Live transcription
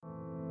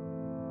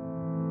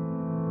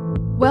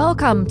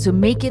Welcome to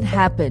Make It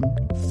Happen.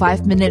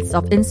 5 minutes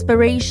of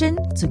inspiration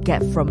to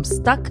get from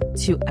stuck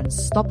to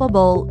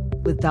unstoppable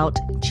without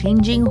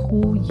changing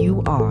who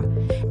you are,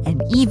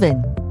 and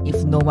even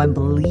if no one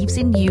believes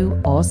in you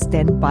or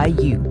stand by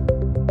you.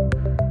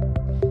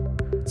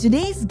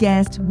 Today's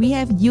guest, we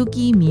have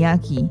Yuki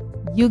Miyake.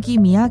 Yuki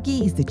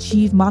Miyake is the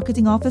Chief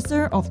Marketing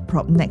Officer of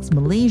Propnex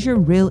Malaysia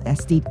Real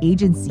Estate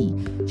Agency.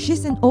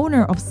 She's an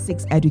owner of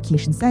 6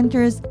 education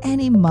centers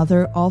and a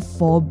mother of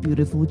 4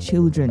 beautiful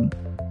children.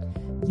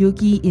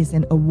 Yuki is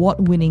an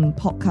award-winning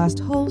podcast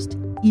host,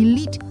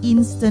 Elite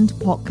Instant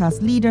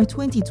Podcast Leader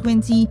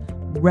 2020,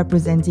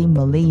 representing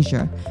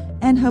Malaysia.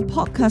 And her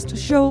podcast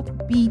show,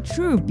 Be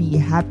True, Be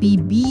Happy,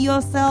 Be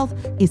Yourself,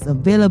 is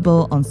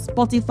available on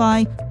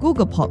Spotify,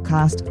 Google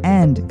Podcast,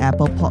 and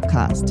Apple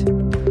Podcast.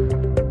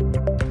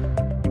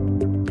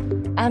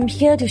 I'm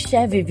here to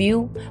share with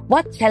you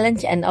what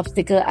challenge and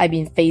obstacle I've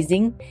been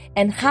facing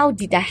and how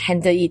did I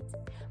handle it.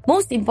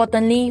 Most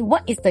importantly,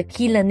 what is the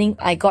key learning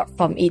I got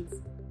from it.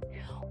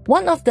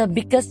 One of the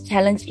biggest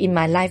challenge in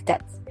my life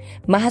that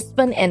my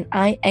husband and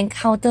I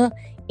encounter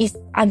is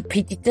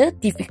unpredicted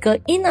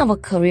difficult in our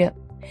career.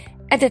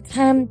 At the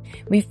time,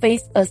 we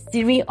faced a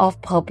series of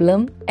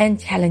problems and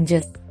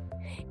challenges,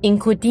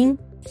 including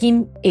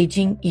team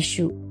aging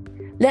issue,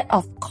 lack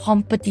of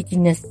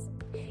competitiveness,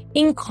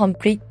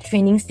 incomplete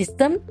training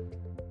system,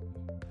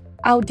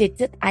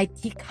 outdated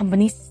IT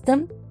company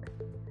system,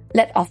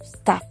 lack of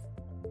staff.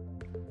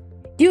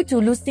 Due to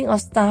losing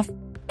of staff,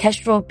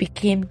 cash flow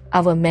became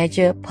our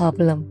major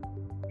problem.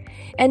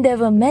 And there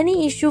were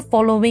many issues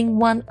following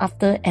one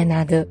after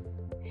another.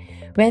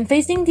 When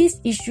facing this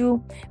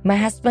issue, my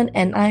husband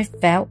and I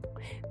felt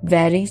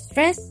very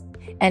stressed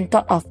and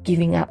thought of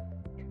giving up.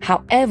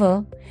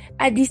 However,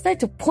 I decided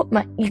to put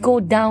my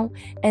ego down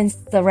and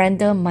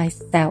surrender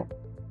myself.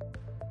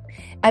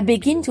 I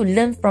began to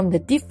learn from the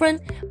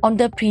different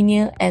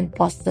entrepreneurs and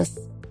bosses.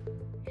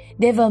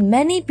 There were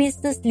many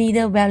business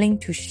leaders willing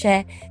to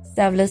share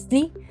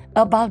selflessly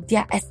about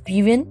their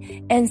experience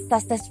and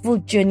successful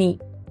journey.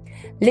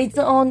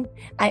 Later on,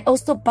 I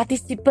also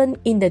participated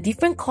in the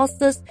different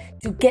courses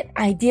to get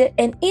idea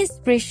and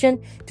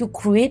inspiration to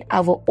create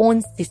our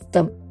own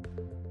system.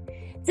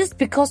 Just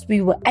because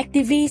we were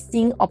actively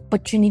seeing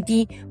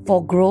opportunity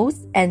for growth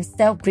and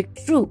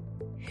self-breakthrough,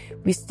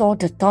 we saw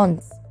the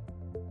thorns.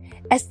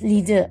 As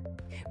leader,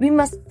 we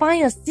must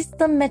find a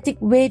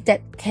systematic way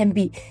that can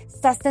be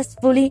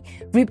successfully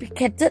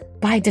replicated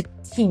by the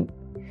team,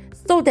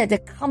 so that the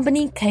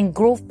company can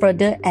grow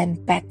further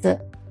and better.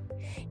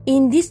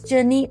 In this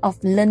journey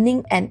of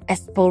learning and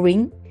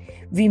exploring,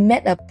 we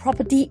met a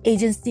property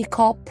agency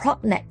called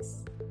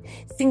Propnex,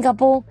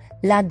 Singapore's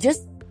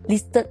largest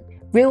listed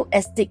real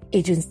estate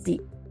agency.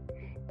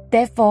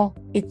 Therefore,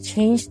 it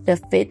changed the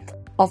fate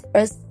of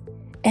us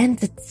and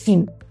the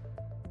team.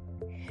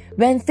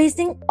 When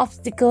facing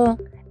obstacles,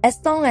 as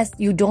long as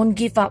you don't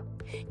give up,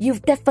 you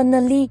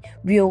definitely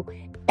will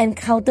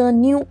encounter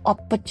new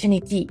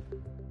opportunity.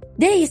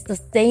 There is the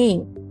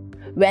saying,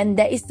 when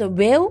there is a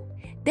will,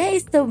 there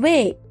is the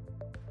way.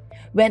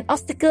 When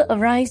obstacles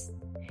arise,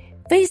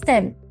 face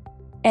them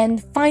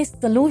and find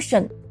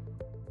solution.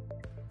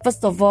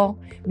 First of all,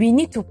 we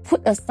need to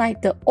put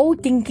aside the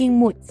old thinking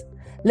moods,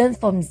 learn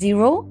from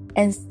zero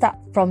and start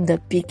from the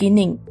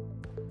beginning.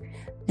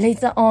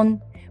 Later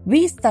on,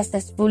 we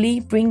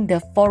successfully bring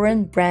the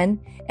foreign brand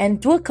and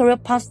dual career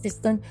path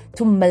system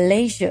to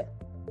Malaysia,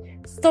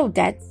 so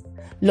that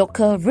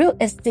local real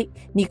estate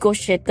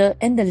negotiator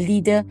and the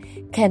leader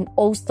can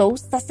also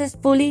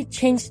successfully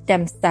change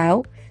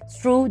themselves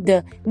through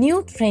the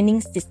new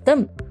training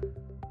system.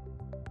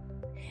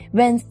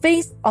 When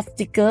faced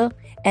obstacle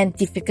and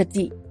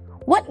difficulty,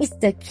 what is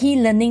the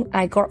key learning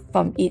I got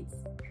from it?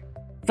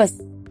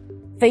 First,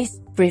 face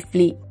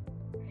briefly.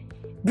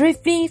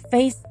 Briefly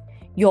face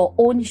your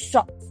own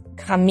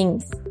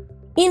shortcomings,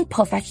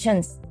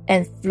 imperfections,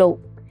 and flaws.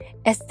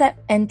 Accept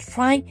and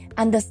try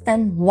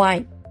understand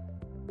why.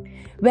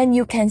 When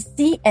you can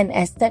see and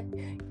accept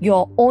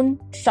your own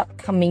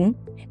shortcoming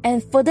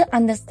and further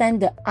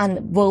understand the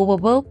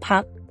unavoidable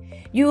part,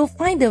 you will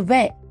find the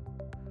way,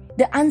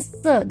 the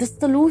answer, the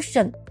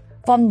solution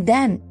from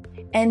them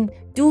and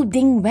do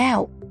things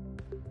well.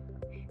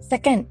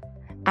 Second,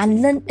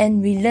 unlearn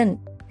and relearn.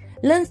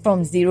 Learn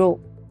from zero.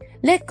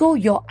 Let go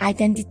your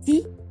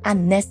identity,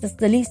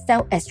 unnecessarily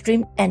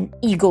self-esteem and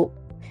ego.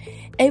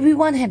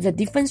 Everyone has a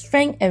different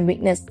strength and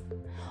weakness.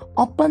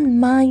 Open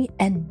mind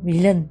and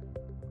relearn.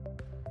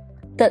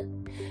 Third,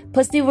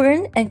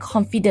 perseverance and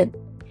confident.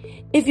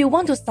 If you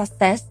want to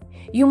success,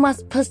 you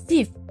must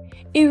persevere.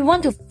 If you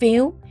want to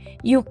fail,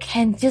 you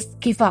can just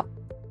give up.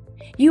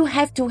 You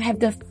have to have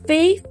the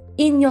faith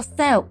in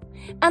yourself.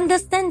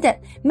 Understand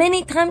that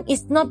many times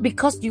it's not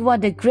because you are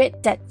the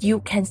great that you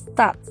can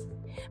start,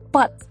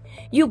 but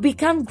you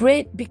become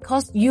great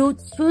because you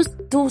choose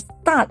to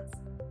start.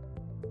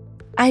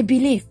 I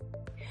believe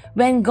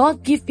when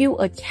God gives you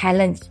a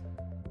challenge,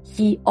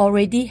 He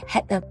already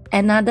had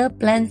another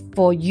plan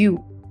for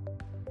you.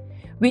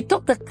 We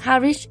took the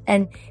courage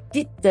and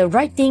did the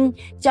right thing,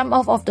 jumped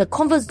off of the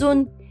comfort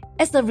zone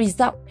As a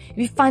result,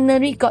 we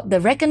finally got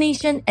the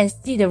recognition and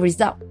see the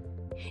result.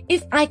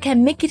 If I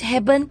can make it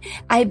happen,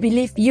 I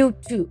believe you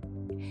too.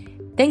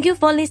 Thank you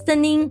for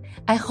listening.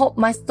 I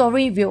hope my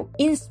story will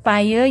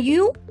inspire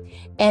you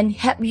and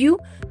help you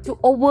to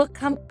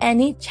overcome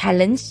any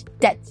challenge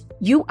that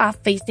you are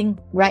facing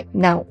right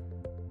now.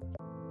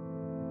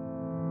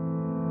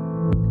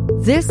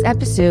 This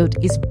episode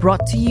is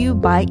brought to you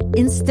by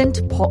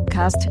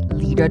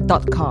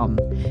InstantPodcastLeader.com,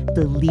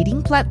 the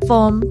leading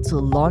platform to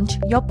launch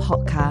your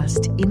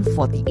podcast in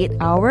 48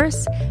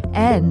 hours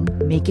and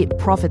make it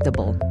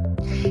profitable.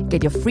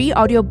 Get your free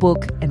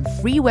audiobook and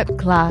free web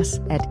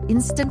class at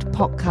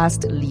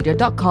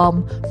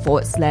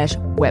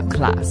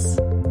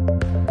InstantPodcastLeader.com/webclass.